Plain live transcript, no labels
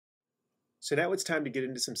So now it's time to get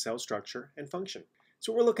into some cell structure and function.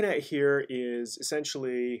 So what we're looking at here is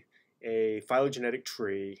essentially a phylogenetic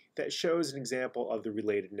tree that shows an example of the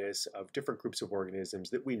relatedness of different groups of organisms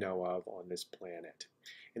that we know of on this planet.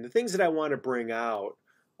 And the things that I want to bring out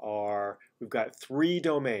are, we've got three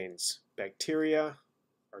domains: bacteria,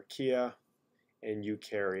 archaea, and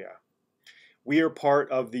eukarya. We are part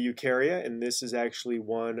of the eukarya, and this is actually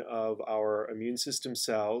one of our immune system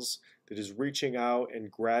cells that is reaching out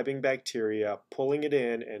and grabbing bacteria, pulling it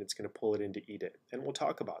in, and it's going to pull it in to eat it. And we'll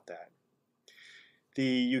talk about that.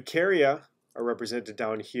 The eukarya are represented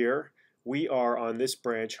down here. We are on this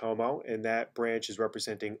branch, Homo, and that branch is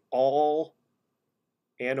representing all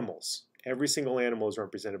animals. Every single animal is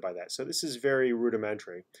represented by that. So this is very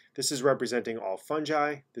rudimentary. This is representing all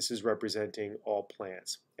fungi. This is representing all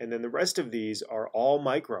plants. And then the rest of these are all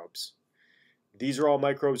microbes. These are all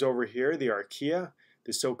microbes over here, the archaea,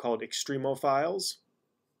 the so-called extremophiles.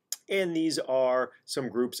 And these are some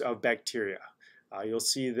groups of bacteria. You'll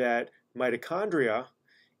see that mitochondria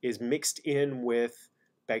is mixed in with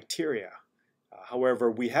bacteria. However,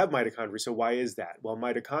 we have mitochondria, so why is that? Well,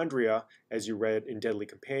 mitochondria, as you read in Deadly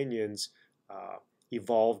Companions,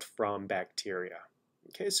 evolved from bacteria.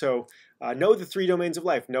 Okay, so know the three domains of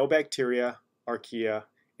life. Know bacteria, archaea,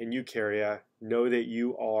 and eukarya. Know that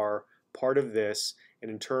you are part of this. And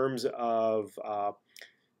in terms of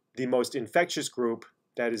the most infectious group,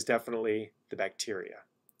 that is definitely the bacteria.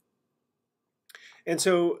 And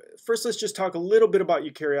so first, let's just talk a little bit about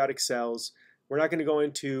eukaryotic cells. We're not going to go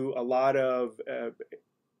into a lot of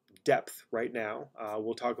depth right now.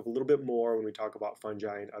 We'll talk a little bit more when we talk about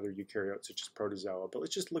fungi and other eukaryotes such as protozoa, but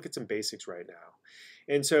let's just look at some basics right now.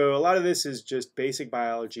 And so a lot of this is just basic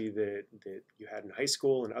biology that you had in high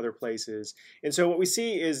school and other places. And so what we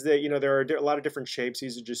see is that, there are a lot of different shapes.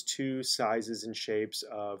 These are just two sizes and shapes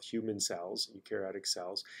of human cells, eukaryotic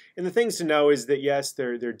cells. And the things to know is that, yes,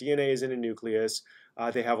 their DNA is in a nucleus.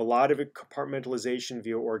 They have a lot of compartmentalization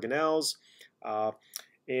via organelles.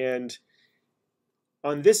 And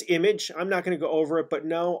on this image, I'm not going to go over it, but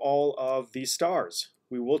know all of these stars.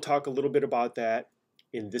 We will talk a little bit about that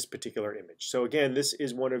in this particular image. So again, this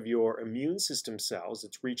is one of your immune system cells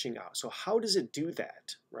that's reaching out. So how does it do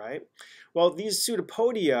that, right? Well, these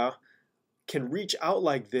pseudopodia can reach out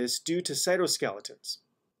like this due to cytoskeletons.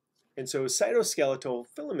 And so cytoskeletal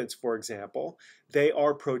filaments, for example, they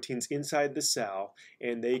are proteins inside the cell,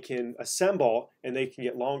 and they can assemble, and they can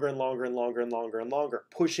get longer and longer and longer and longer and longer,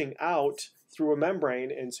 pushing out through a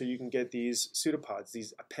membrane, and so you can get these pseudopods,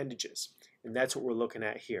 these appendages. And that's what we're looking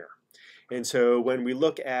at here. And so when we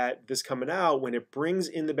look at this coming out, when it brings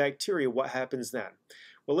in the bacteria, what happens then?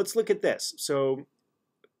 Well, let's look at this. So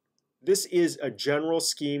this is a general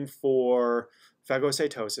scheme for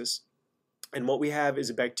phagocytosis. And what we have is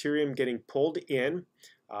a bacterium getting pulled in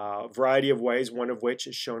a variety of ways, one of which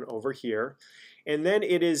is shown over here. And then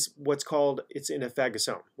it is what's called, it's in a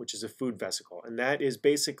phagosome, which is a food vesicle. And that is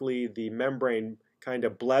basically the membrane kind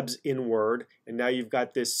of blebs inward, and now you've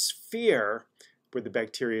got this sphere where the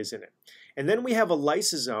bacteria is in it. And then we have a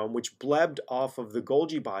lysosome which blebbed off of the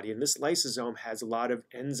Golgi body, and this lysosome has a lot of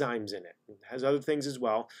enzymes in it. It has other things as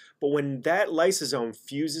well. But when that lysosome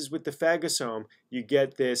fuses with the phagosome, you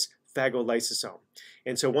get this phagolysosome.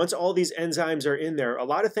 And so once all these enzymes are in there, a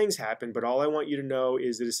lot of things happen, but all I want you to know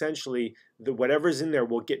is that essentially whatever's in there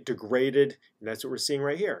will get degraded, and that's what we're seeing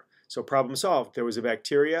right here. So problem solved. There was a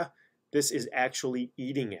bacteria. This is actually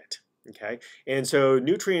eating it. Okay, and so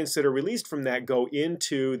nutrients that are released from that go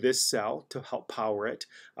into this cell to help power it,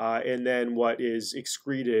 and then what is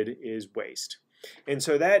excreted is waste. And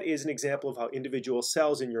so that is an example of how individual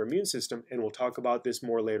cells in your immune system, and we'll talk about this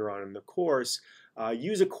more later on in the course,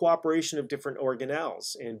 use a cooperation of different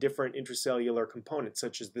organelles and different intracellular components,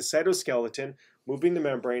 such as the cytoskeleton moving the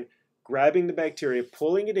membrane, grabbing the bacteria,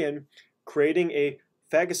 pulling it in, creating a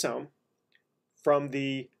phagosome from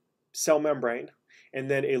the cell membrane, and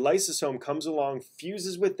then a lysosome comes along,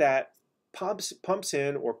 fuses with that, pumps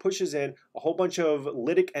in or pushes in a whole bunch of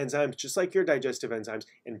lytic enzymes, just like your digestive enzymes,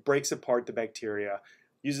 and breaks apart the bacteria,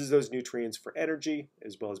 uses those nutrients for energy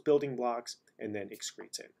as well as building blocks, and then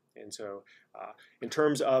excretes it. And so in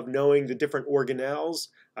terms of knowing the different organelles,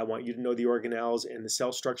 I want you to know the organelles and the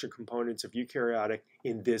cell structure components of eukaryotic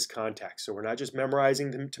in this context. So we're not just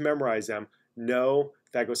memorizing them to memorize them. Know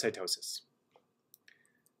phagocytosis.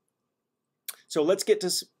 So let's get to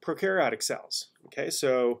prokaryotic cells. Okay,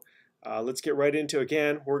 so let's get right into,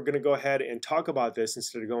 again, we're going to go ahead and talk about this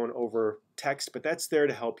instead of going over text, but that's there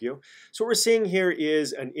to help you. So what we're seeing here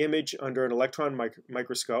is an image under an electron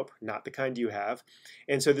microscope, not the kind you have.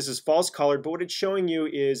 And so this is false colored, but what it's showing you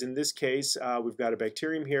is, in this case, we've got a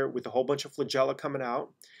bacterium here with a whole bunch of flagella coming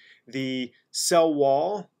out. the cell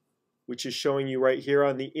wall, which is showing you right here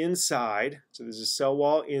on the inside. So there's a cell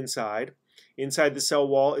wall inside. Inside the cell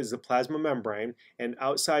wall is the plasma membrane, and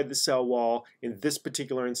outside the cell wall, in this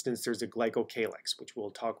particular instance, there's a glycocalyx, which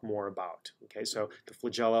we'll talk more about. Okay, so the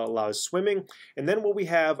flagella allows swimming, and then what we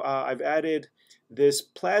have, I've added this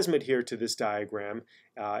plasmid here to this diagram,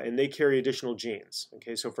 and they carry additional genes.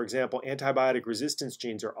 Okay, so for example, antibiotic resistance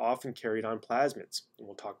genes are often carried on plasmids, and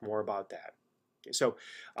we'll talk more about that. Okay, so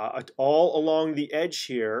all along the edge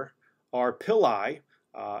here are pili,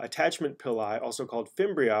 attachment pili, also called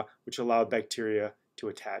fimbria, which allow bacteria to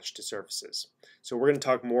attach to surfaces. So we're going to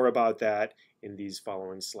talk more about that in these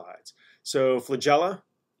following slides. So flagella,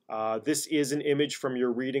 this is an image from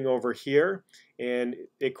your reading over here, and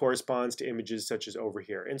it corresponds to images such as over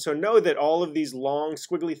here. And so know that all of these long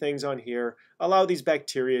squiggly things on here allow these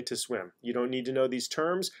bacteria to swim. You don't need to know these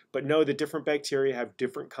terms, but know that different bacteria have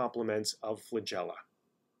different complements of flagella.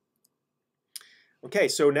 Okay,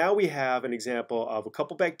 so now we have an example of a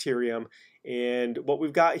couple bacterium, and what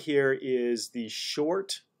we've got here is the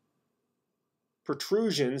short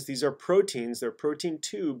protrusions. These are proteins, they're protein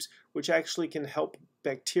tubes, which actually can help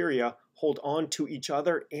bacteria hold on to each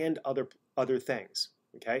other and other things.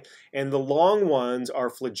 Okay, and the long ones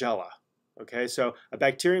are flagella. Okay, so a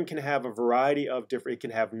bacterium can have a variety of different, it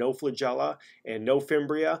can have no flagella and no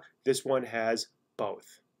fimbria. This one has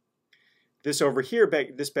both. This over here,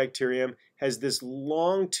 this bacterium has this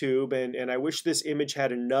long tube, and I wish this image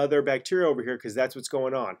had another bacteria over here because that's what's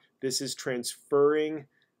going on. This is transferring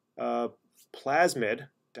plasmid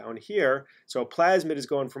down here. So a plasmid is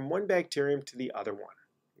going from one bacterium to the other one.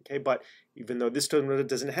 Okay, but even though this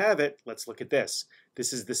doesn't have it, let's look at this.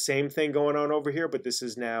 This is the same thing going on over here, but this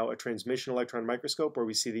is now a transmission electron microscope where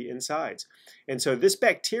we see the insides. And so this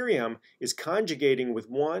bacterium is conjugating with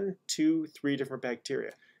 1, 2, 3 different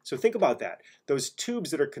bacteria. So think about that. Those tubes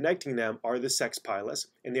that are connecting them are the sex pilus,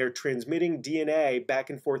 and they are transmitting DNA back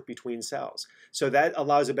and forth between cells. So that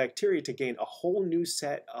allows a bacteria to gain a whole new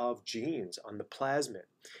set of genes on the plasmid.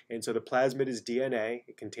 And so the plasmid is DNA,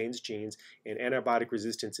 it contains genes, and antibiotic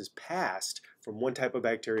resistance is passed from one type of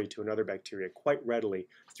bacteria to another bacteria quite readily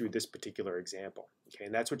through this particular example. Okay,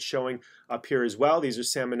 and that's what's showing up here as well. These are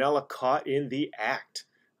salmonella caught in the act.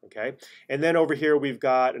 Okay, and then over here we've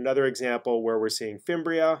got another example where we're seeing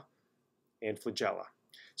fimbria and flagella.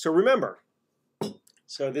 So remember,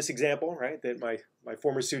 so this example, right, that my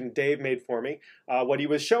former student Dave made for me, what he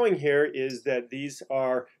was showing here is that these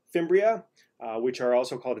are fimbria, which are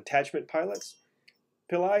also called attachment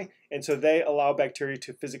pili, and so they allow bacteria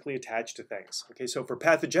to physically attach to things. Okay, so for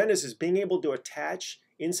pathogenesis, being able to attach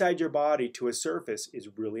inside your body to a surface is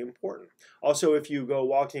really important. Also, if you go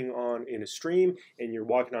walking in a stream and you're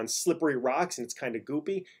walking on slippery rocks and it's kind of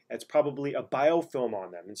goopy, that's probably a biofilm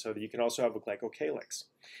on them, and so you can also have a glycocalyx.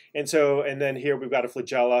 And then here we've got a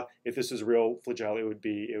flagella. If this is real flagella, it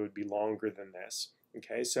would be longer than this.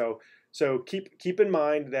 Okay, so keep in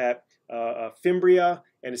mind that fimbria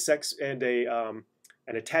and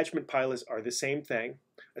an attachment pilus are the same thing.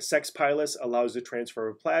 A sex pilus allows the transfer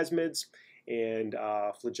of plasmids, and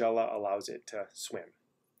flagella allows it to swim.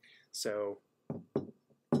 So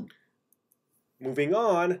moving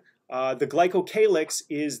on, the glycocalyx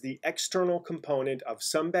is the external component of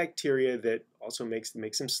some bacteria that also makes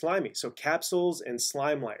them slimy. So capsules and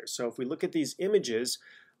slime layers. So if we look at these images,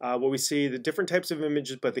 we see the different types of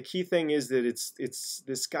images, but the key thing is that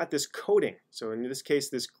it's got this coating. So in this case,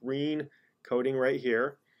 this green coating right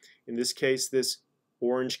here. In this case, this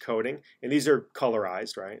orange coating, and these are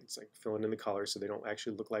colorized, right? It's like filling in the color so they don't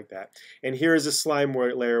actually look like that. And here is a slime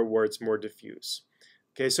layer where it's more diffuse.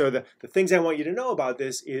 Okay, so the things I want you to know about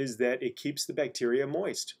this is that it keeps the bacteria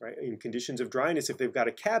moist, right? In conditions of dryness, if they've got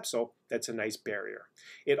a capsule, that's a nice barrier.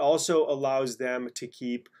 It also allows them to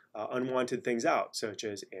keep unwanted things out, such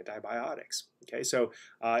as antibiotics. Okay, so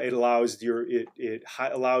it allows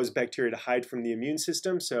bacteria to hide from the immune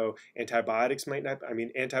system. So antibodies might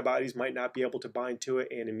not be able to bind to it,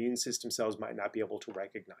 and immune system cells might not be able to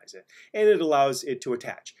recognize it. And it allows it to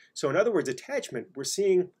attach. So in other words, attachment, we're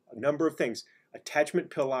seeing a number of things. Attachment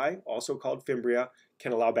pili, also called fimbria,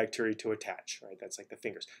 can allow bacteria to attach, right? That's like the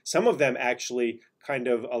fingers. Some of them actually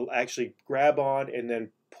actually grab on and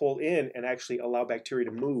then pull in and actually allow bacteria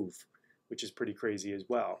to move, which is pretty crazy as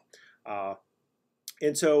well.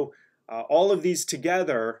 And so all of these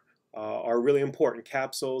together are really important.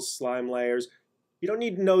 Capsules, slime layers. You don't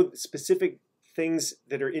need to know specific things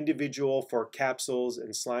that are individual for capsules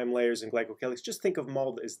and slime layers and glycocalyx. Just think of them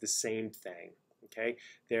all as the same thing. Okay,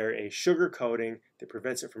 they're a sugar coating that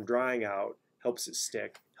prevents it from drying out, helps it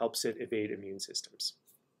stick, helps it evade immune systems.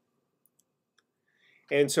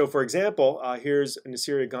 And so, for example, here's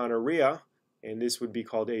Neisseria gonorrhea, and this would be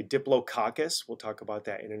called a diplococcus. We'll talk about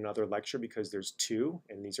that in another lecture because there's two,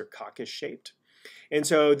 and these are coccus-shaped. And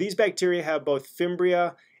so these bacteria have both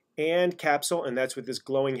fimbria and capsule, and that's what this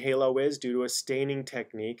glowing halo is due to a staining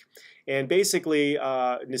technique. And basically,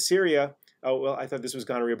 Neisseria, oh, well, I thought this was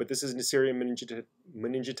gonorrhea, but this is Neisseria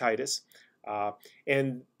meningitis.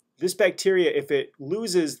 And this bacteria, if it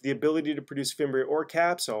loses the ability to produce fimbria or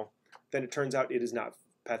capsule, then it turns out it is not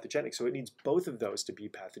pathogenic. So it needs both of those to be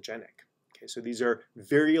pathogenic. Okay, so these are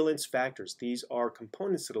virulence factors. These are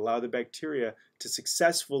components that allow the bacteria to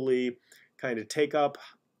successfully kind of take up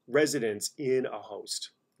residence in a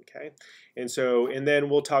host. Okay, and then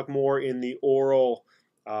we'll talk more in the oral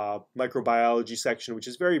microbiology section, which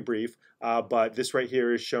is very brief, but this right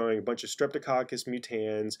here is showing a bunch of Streptococcus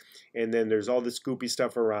mutans, and then there's all this goopy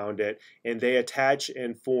stuff around it, and they attach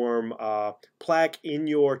and form plaque in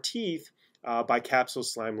your teeth by capsule,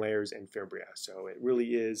 slime layers, and fimbria. So it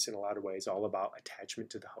really is, in a lot of ways, all about attachment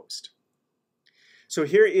to the host. So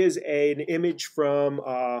here is an image from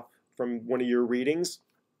one of your readings.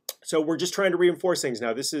 So we're just trying to reinforce things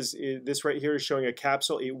now. This right here is showing a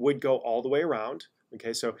capsule. It would go all the way around.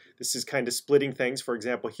 Okay, so this is kind of splitting things. For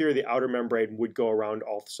example, here the outer membrane would go around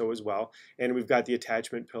also as well. And we've got the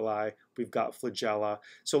attachment pili, we've got flagella.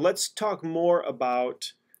 So let's talk more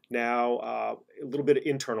about now a little bit of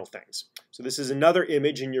internal things. So this is another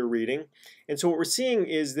image in your reading. And so what we're seeing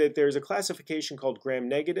is that there's a classification called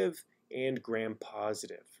gram-negative and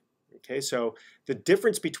gram-positive. Okay, so the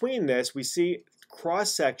difference between this, we see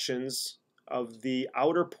cross sections of the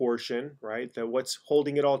outer portion, right, what's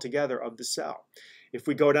holding it all together of the cell. If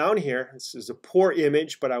we go down here, this is a poor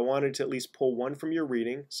image, but I wanted to at least pull one from your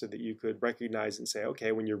reading so that you could recognize and say,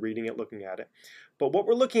 okay, when you're reading it, looking at it. But what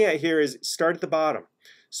we're looking at here is start at the bottom.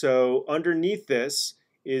 So underneath this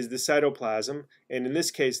is the cytoplasm, and in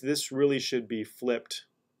this case, this really should be flipped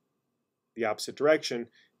the opposite direction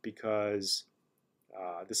because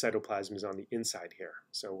the cytoplasm is on the inside here.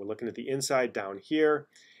 So we're looking at the inside down here,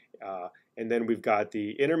 and then we've got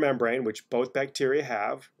the inner membrane, which both bacteria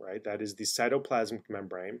have, right? That is the cytoplasmic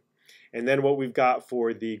membrane. And then what we've got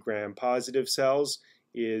for the gram-positive cells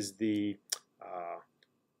is the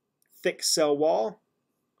thick cell wall.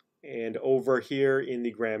 And over here in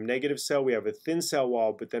the gram-negative cell, we have a thin cell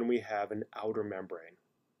wall, but then we have an outer membrane.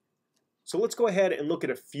 So let's go ahead and look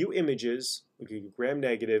at a few images looking at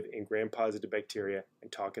gram-negative and gram-positive bacteria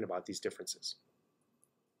and talking about these differences.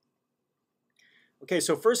 Okay,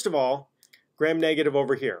 so first of all, gram-negative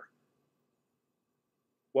over here.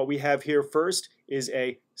 What we have here first is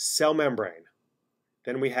a cell membrane.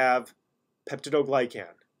 Then we have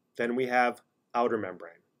peptidoglycan. Then we have outer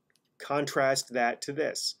membrane. Contrast that to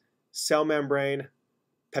this. Cell membrane,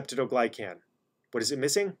 peptidoglycan. What is it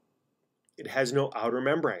missing? It has no outer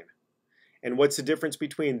membrane. And what's the difference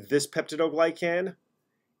between this peptidoglycan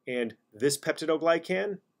and this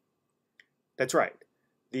peptidoglycan? That's right.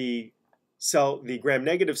 The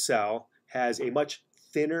gram-negative cell has a much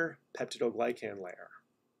thinner peptidoglycan layer,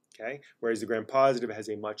 okay? Whereas the gram-positive has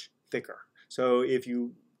a much thicker. So if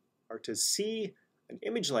you are to see an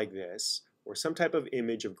image like this, or some type of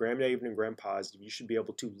image of gram-negative and gram-positive, you should be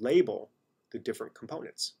able to label the different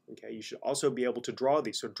components, okay? You should also be able to draw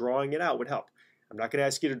these, so drawing it out would help. I'm not going to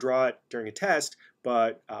ask you to draw it during a test,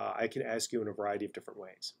 but I can ask you in a variety of different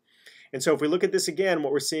ways. And so if we look at this again,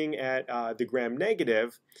 what we're seeing at the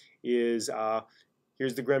gram-negative is,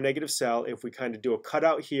 here's the gram-negative cell. If we kind of do a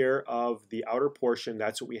cutout here of the outer portion,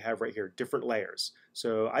 that's what we have right here, different layers.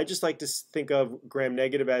 So I just like to think of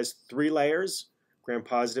gram-negative as 3 layers,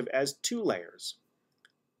 gram-positive as 2 layers.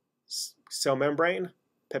 Cell membrane,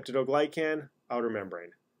 peptidoglycan, outer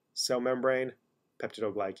membrane. Cell membrane,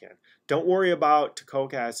 peptidoglycan. Don't worry about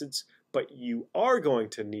teichoic acids, but you are going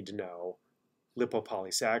to need to know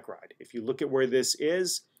lipopolysaccharide. If you look at where this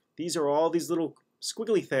is, these are all these little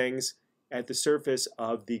squiggly things at the surface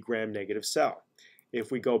of the gram-negative cell.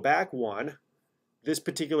 If we go back one, this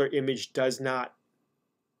particular image does not,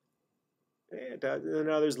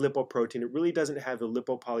 no, there's lipoprotein. It really doesn't have the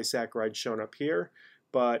lipopolysaccharide shown up here,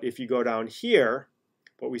 but if you go down here,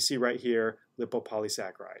 what we see right here,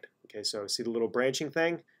 lipopolysaccharide. Okay, so see the little branching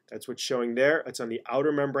thing? That's what's showing there. It's on the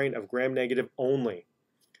outer membrane of gram-negative only.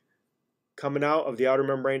 Coming out of the outer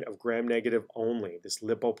membrane of gram-negative only, this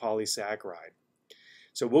lipopolysaccharide.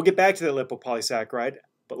 So we'll get back to the lipopolysaccharide,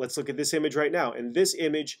 but let's look at this image right now. And this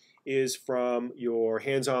image is from your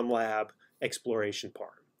hands-on lab exploration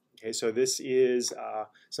part. Okay, so this is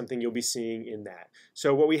something you'll be seeing in that.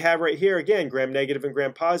 So what we have right here, again, gram-negative and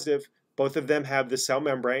gram-positive, both of them have the cell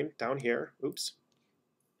membrane down here. Oops.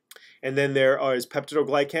 And then there is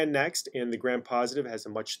peptidoglycan next, and the gram-positive has a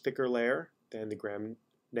much thicker layer than the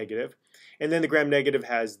gram-negative. And then the gram-negative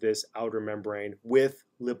has this outer membrane with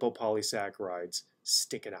lipopolysaccharides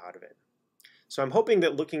sticking out of it. So I'm hoping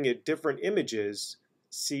that looking at different images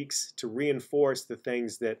seeks to reinforce the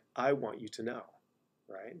things that I want you to know,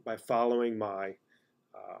 right? By following my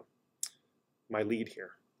lead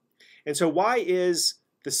here. And so why is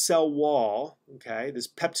the cell wall, okay, this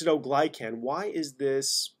peptidoglycan, why is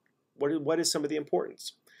this, what is some of the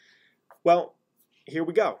importance? Well, here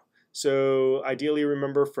we go. So ideally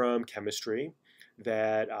remember from chemistry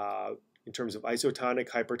that in terms of isotonic,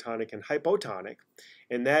 hypertonic, and hypotonic,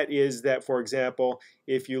 and that is that, for example,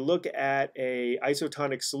 if you look at a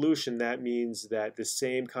isotonic solution, that means that the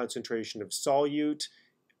same concentration of solute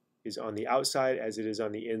is on the outside as it is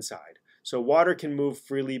on the inside. So water can move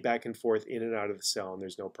freely back and forth in and out of the cell, and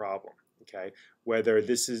there's no problem. Okay, whether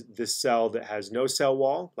this is this cell that has no cell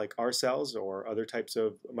wall, like our cells or other types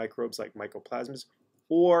of microbes like mycoplasmas,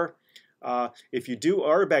 or if you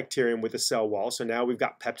are a bacterium with a cell wall, so now we've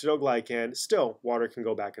got peptidoglycan, still water can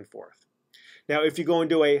go back and forth. Now if you go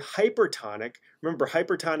into a hypertonic, remember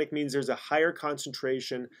hypertonic means there's a higher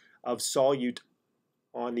concentration of solute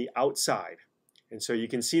on the outside. And so you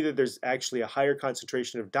can see that there's actually a higher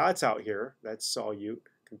concentration of dots out here, that's solute,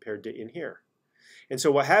 compared to in here. And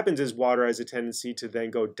so what happens is water has a tendency to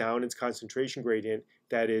then go down its concentration gradient,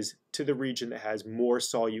 that is to the region that has more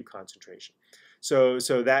solute concentration. So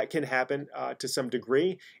that can happen to some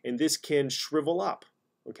degree, and this can shrivel up,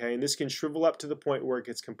 okay? And this can shrivel up to the point where it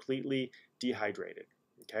gets completely dehydrated,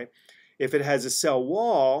 okay? If it has a cell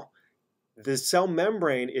wall, the cell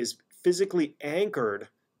membrane is physically anchored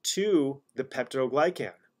to the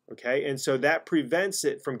peptidoglycan, okay? And so that prevents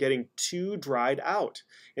it from getting too dried out.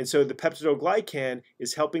 And so the peptidoglycan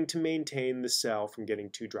is helping to maintain the cell from getting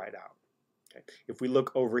too dried out. Okay? If we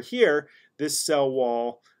look over here, this cell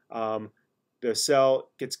wall, the cell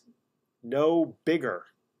gets no bigger.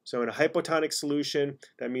 So in a hypotonic solution,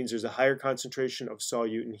 that means there's a higher concentration of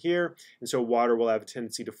solute in here, and so water will have a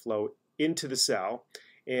tendency to flow into the cell.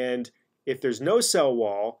 And if there's no cell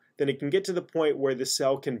wall, then it can get to the point where the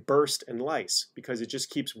cell can burst and lyse because it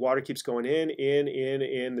just water keeps going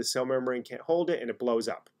in, the cell membrane can't hold it, and it blows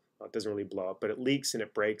up. Well, it doesn't really blow up, but it leaks and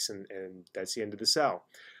it breaks, and that's the end of the cell.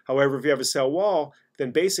 However, if you have a cell wall,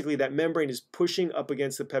 then basically that membrane is pushing up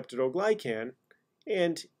against the peptidoglycan,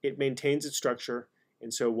 and it maintains its structure.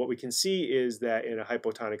 And so what we can see is that in a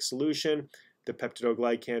hypotonic solution, the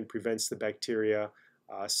peptidoglycan prevents the bacteria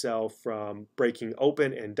cell from breaking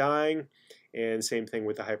open and dying, and same thing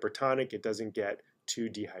with the hypertonic, it doesn't get too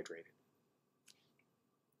dehydrated.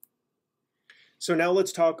 So now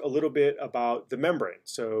let's talk a little bit about the membrane.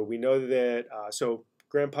 So we know that, so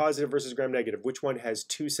gram-positive versus gram-negative, which one has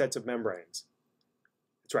two sets of membranes?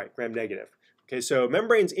 That's right, gram-negative. Okay, so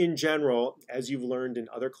membranes in general, as you've learned in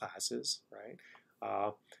other classes, right,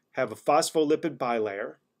 have a phospholipid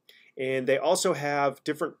bilayer, and they also have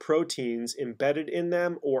different proteins embedded in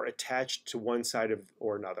them or attached to one side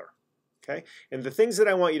or another. Okay, and the things that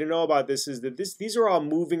I want you to know about this is that these are all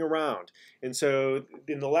moving around, and so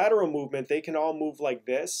in the lateral movement they can all move like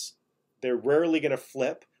this. They're rarely going to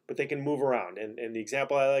flip, but they can move around. And the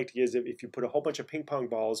example I like to give is if you put a whole bunch of ping pong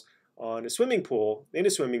balls on a swimming pool,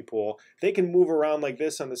 they can move around like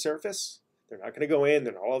this on the surface. They're not going to go in,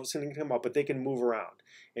 they're not all of a sudden going to come up, but they can move around.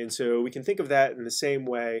 And so we can think of that in the same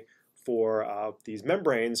way for these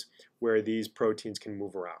membranes, where these proteins can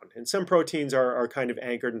move around. And some proteins are kind of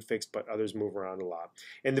anchored and fixed, but others move around a lot.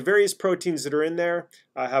 And the various proteins that are in there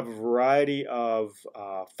have a variety of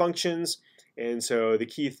functions. And so the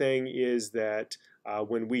key thing is that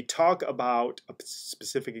when we talk about a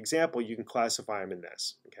specific example, you can classify them in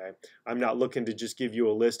this. Okay, I'm not looking to just give you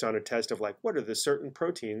a list on a test of like, what are the certain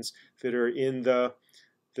proteins that are in the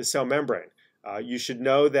cell membrane. You should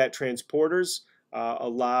know that transporters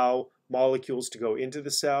allow molecules to go into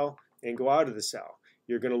the cell and go out of the cell.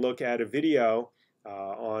 You're going to look at a video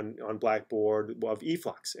on Blackboard of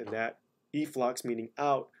efflux, and that efflux, meaning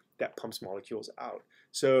out, that pumps molecules out.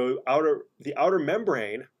 So the outer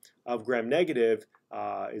membrane of gram-negative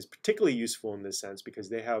is particularly useful in this sense because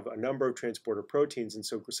they have a number of transporter proteins, and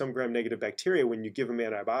so some gram-negative bacteria, when you give them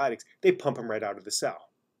antibiotics, they pump them right out of the cell.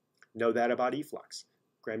 Know that about efflux.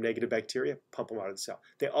 Gram-negative bacteria, pump them out of the cell.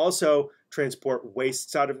 They also transport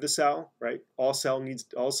wastes out of the cell, right? All cells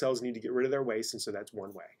need to get rid of their waste, and so that's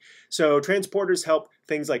one way. So transporters help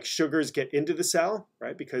things like sugars get into the cell,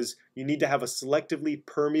 right? Because you need to have a selectively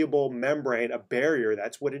permeable membrane, a barrier,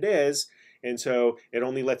 that's what it is. And so it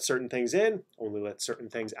only lets certain things in, only lets certain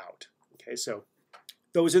things out. Okay, so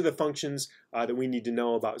Those are the functions that we need to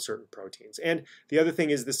know about certain proteins. And the other thing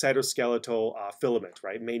is the cytoskeletal filament,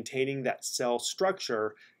 right? Maintaining that cell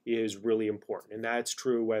structure is really important. And that's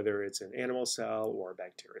true whether it's an animal cell or a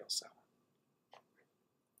bacterial cell.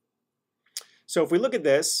 So if we look at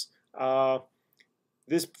this,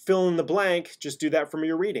 this fill in the blank, just do that from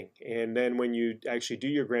your reading. And then when you actually do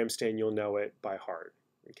your gram stain, you'll know it by heart.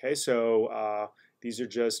 Okay, so these are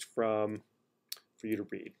just for you to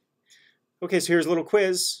read. Okay, so here's a little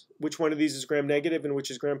quiz. Which one of these is gram negative and which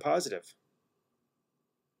is gram positive?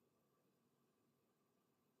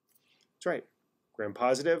 That's right, gram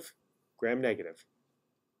positive, gram negative.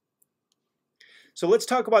 So let's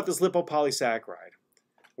talk about this lipopolysaccharide.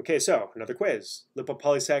 Okay, so another quiz.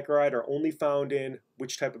 Lipopolysaccharide are only found in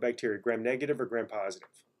which type of bacteria, gram negative or gram positive?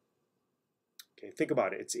 Okay, think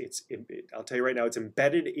about it. I'll tell you right now, it's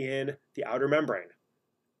embedded in the outer membrane,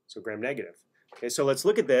 so gram negative. Okay, so let's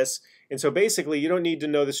look at this. And so basically, you don't need to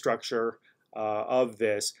know the structure of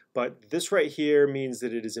this, but this right here means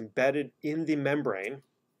that it is embedded in the membrane.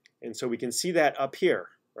 And so we can see that up here,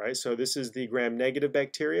 right? So this is the gram negative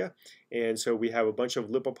bacteria. And so we have a bunch of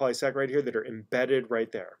lipopolysaccharide here that are embedded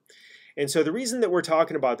right there. And so the reason that we're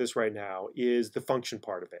talking about this right now is the function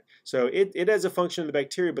part of it. So it has a function of the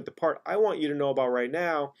bacteria, but the part I want you to know about right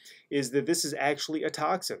now is that this is actually a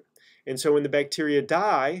toxin. And so when the bacteria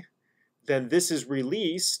die, then this is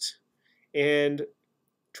released and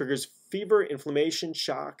triggers fever, inflammation,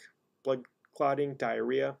 shock, blood clotting,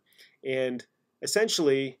 diarrhea, and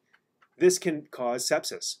essentially this can cause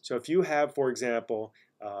sepsis. So if you have, for example,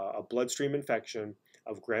 a bloodstream infection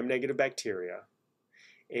of gram-negative bacteria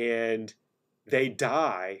and they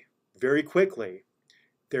die very quickly,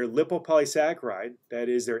 their lipopolysaccharide, that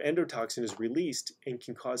is their endotoxin, is released and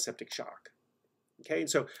can cause septic shock. Okay, and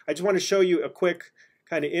so I just want to show you a quick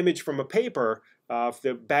kind of image from a paper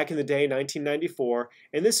back in the day, 1994,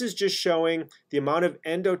 and this is just showing the amount of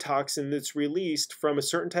endotoxin that's released from a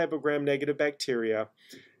certain type of gram-negative bacteria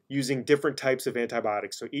using different types of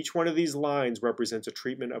antibiotics. So each one of these lines represents a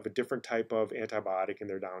treatment of a different type of antibiotic, and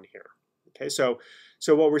they're down here. Okay, so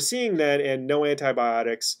what we're seeing then, and no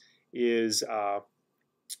antibiotics, is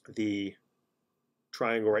the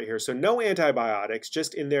triangle right here. So no antibiotics,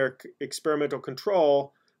 just in their experimental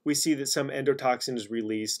control, we see that some endotoxin is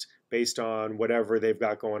released based on whatever they've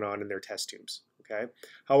got going on in their test tubes. Okay.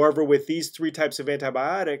 However, with these three types of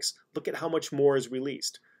antibiotics, look at how much more is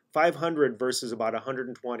released. 500 versus about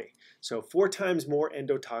 120. So 4 times more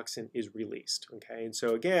endotoxin is released. Okay, and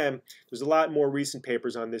so again, there's a lot more recent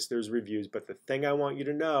papers on this, there's reviews, but the thing I want you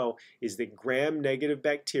to know is that gram-negative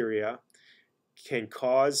bacteria can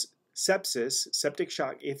cause sepsis, septic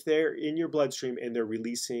shock, if they're in your bloodstream and they're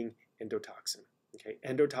releasing endotoxin. Okay,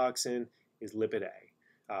 endotoxin is lipid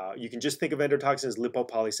A. You can just think of endotoxin as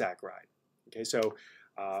lipopolysaccharide. Okay, so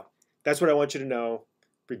that's what I want you to know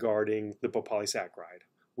regarding lipopolysaccharide.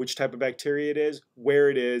 Which type of bacteria it is, where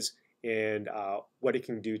it is, and what it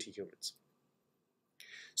can do to humans.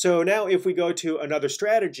 So now if we go to another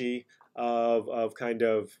strategy of kind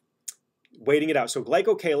of waiting it out. So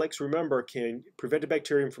glycocalyx, remember, can prevent a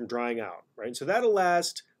bacterium from drying out, right? So that'll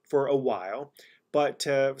last for a while, but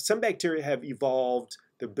some bacteria have evolved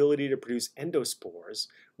the ability to produce endospores,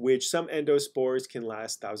 which some endospores can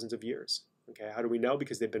last thousands of years. Okay, how do we know?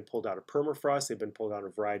 Because they've been pulled out of permafrost, they've been pulled out of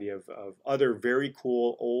a variety of other very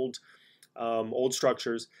cool old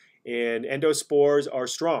structures, and endospores are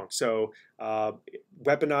strong. So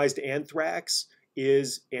weaponized anthrax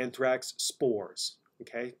is anthrax spores,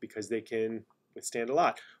 okay, because they can withstand a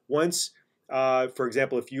lot. Once, for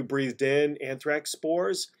example, if you breathed in anthrax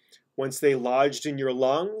spores, once they lodged in your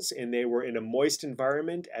lungs and they were in a moist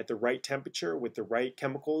environment at the right temperature with the right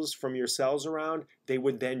chemicals from your cells around, they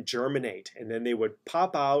would then germinate and then they would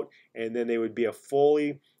pop out and then they would be a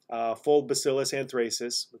full Bacillus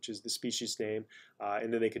anthracis, which is the species name,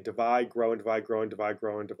 and then they could divide, grow and divide, grow and divide,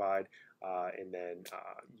 grow and divide, and then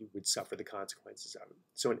you would suffer the consequences of it.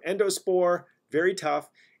 So an endospore, very tough.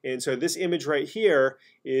 And so this image right here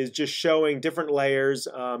is just showing different layers.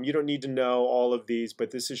 You don't need to know all of these, but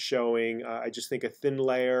this is showing, I just think a thin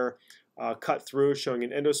layer cut through showing an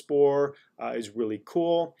endospore is really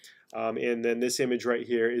cool. And then this image right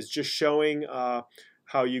here is just showing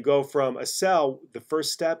how you go from a cell. The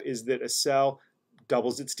first step is that a cell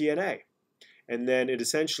doubles its DNA. And then it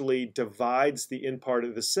essentially divides the in part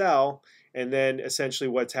of the cell. And then essentially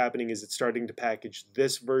what's happening is it's starting to package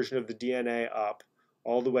this version of the DNA up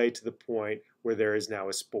all the way to the point where there is now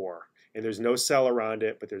a spore. And there's no cell around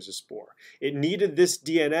it, but there's a spore. It needed this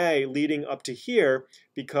DNA leading up to here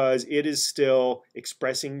because it is still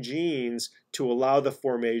expressing genes to allow the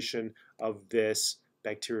formation of this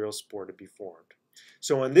bacterial spore to be formed.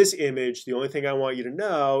 So on this image, the only thing I want you to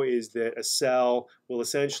know is that a cell will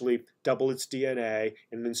essentially double its DNA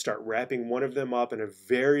and then start wrapping one of them up in a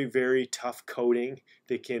very, very tough coating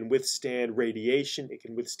that can withstand radiation, it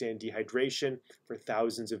can withstand dehydration for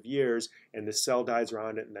thousands of years, and the cell dies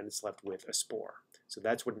around it and then it's left with a spore. So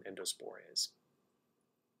that's what an endospore is.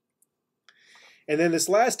 And then this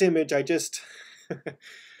last image, I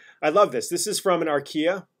love this. This is from an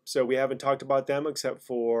archaea. So we haven't talked about them except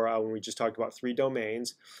for when we just talked about 3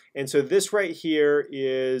 domains. And so this right here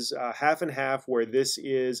is half and half, where this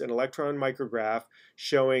is an electron micrograph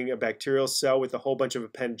showing a bacterial cell with a whole bunch of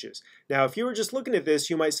appendages. Now, if you were just looking at this,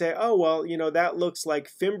 you might say, oh, well, you know, that looks like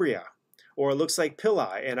fimbria, or it looks like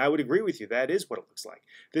pili, and I would agree with you. That is what it looks like.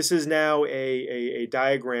 This is now a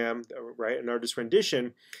diagram, right, an artist's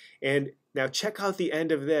rendition. And now check out the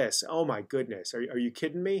end of this. Oh my goodness, are you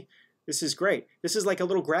kidding me? This is great. This is like a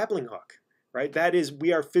little grappling hook, right? That is,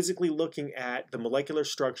 we are physically looking at the molecular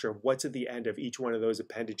structure of what's at the end of each one of those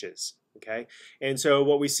appendages, okay? And so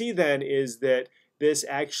what we see then is that this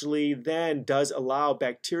actually then does allow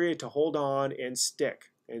bacteria to hold on and stick.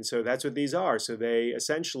 And so that's what these are. So they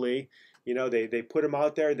essentially, you know, they put them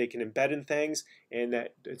out there, they can embed in things, and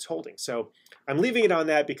that it's holding. So I'm leaving it on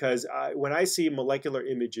that because when I see molecular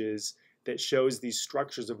images that shows these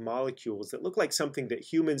structures of molecules that look like something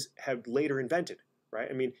that humans have later invented, right?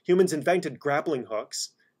 I mean, humans invented grappling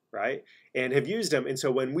hooks, right? And have used them. And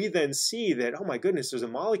so when we then see that, oh my goodness, there's a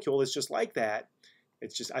molecule that's just like that,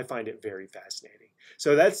 it's just, I find it very fascinating.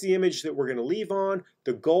 So that's the image that we're going to leave on.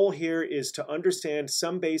 The goal here is to understand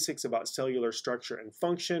some basics about cellular structure and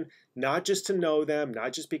function, not just to know them,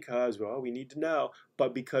 not just because, well, we need to know,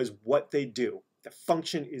 but because what they do. The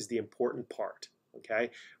function is the important part. Okay,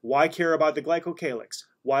 why care about the glycocalyx?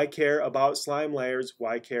 Why care about slime layers?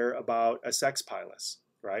 Why care about a sex pilus?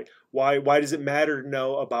 Right? Why does it matter to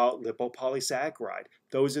know about lipopolysaccharide?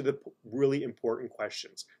 Those are the really important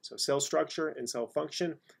questions. So cell structure and cell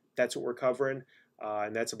function, that's what we're covering,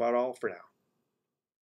 and that's about all for now.